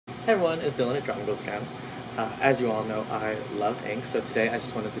Hey everyone, it's Dylan at Drawing Goals again. As you all know, I love ink, so today I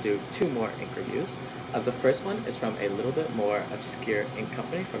just wanted to do two more ink reviews. The first one is from a little bit more obscure ink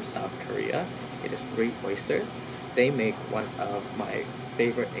company from South Korea. It is Three Oysters. They make one of my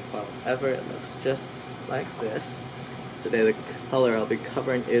favorite ink bottles ever. It looks just like this. Today the color I'll be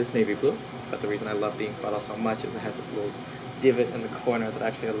covering is navy blue, but the reason I love the ink bottle so much is it has this little divot in the corner that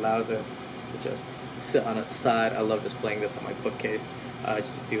actually allows it to just sit on its side. I love displaying this on my bookcase,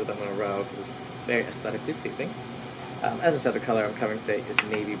 just a few of them in a row because it's very aesthetically pleasing. As I said, the color I'm covering today is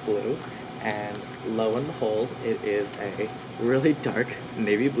navy blue, and lo and behold, it is a really dark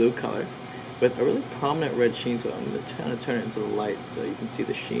navy blue color with a really prominent red sheen to it. I'm going to turn it into the light so you can see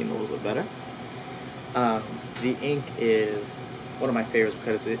the sheen a little bit better. The ink is one of my favorites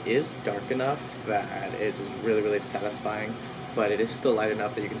because it is dark enough that it is really satisfying, but it is still light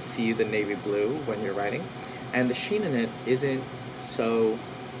enough that you can see the navy blue when you're writing, and the sheen in it isn't so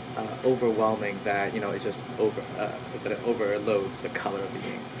overwhelming that it just that it overloads the color of the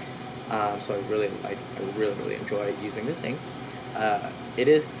ink. So I really enjoy using this ink.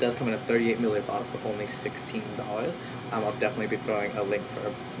 It does come in a 38 milliliter bottle for only $16. I'll definitely be throwing a link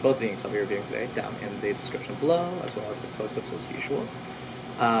for both the inks I'll be reviewing today down in the description below, as well as the close-ups as usual.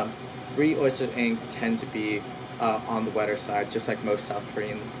 Three Oyster ink tend to be on the wetter side, just like most South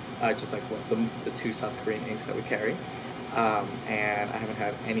Korean, just like the two South Korean inks that we carry. And I haven't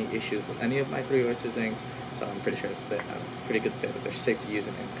had any issues with any of my Three Oysters inks, so I'm pretty sure it's pretty good to say that they're safe to use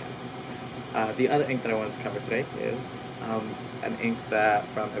in ink pen. The other ink that I wanted to cover today is an ink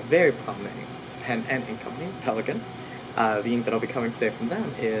from a very prominent pen and ink company, Pelikan. The ink that I'll be covering today from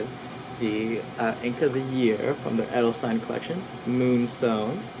them is the ink of the year from their Edelstein collection,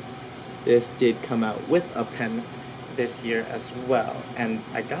 Moonstone. This did come out with a pen this year as well, and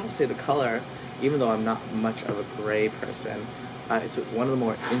I gotta say the color, even though I'm not much of a gray person, it's one of the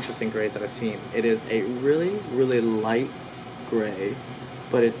more interesting grays that I've seen. It is a really light gray,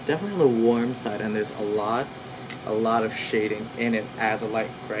 but it's definitely on the warm side, and there's a lot of shading in it as a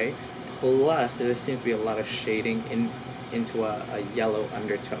light gray. Plus, there seems to be a lot of shading into a yellow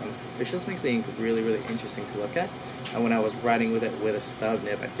undertone, which just makes the ink really interesting to look at. And when I was writing with it with a stub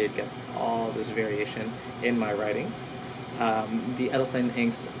nib, I did get all this variation in my writing. The Edelstein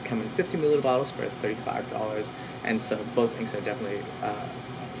inks come in 50 milliliter bottles for $35, and so both inks are definitely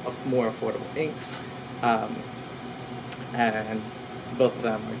more affordable inks, and both of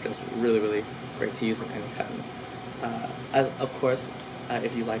them are just really great to use in any pen. Of course,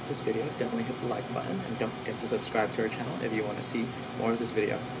 if you like this video, definitely hit the like button, and don't forget to subscribe to our channel if you want to see more of this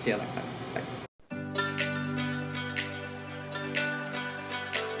video. See you next time. Bye.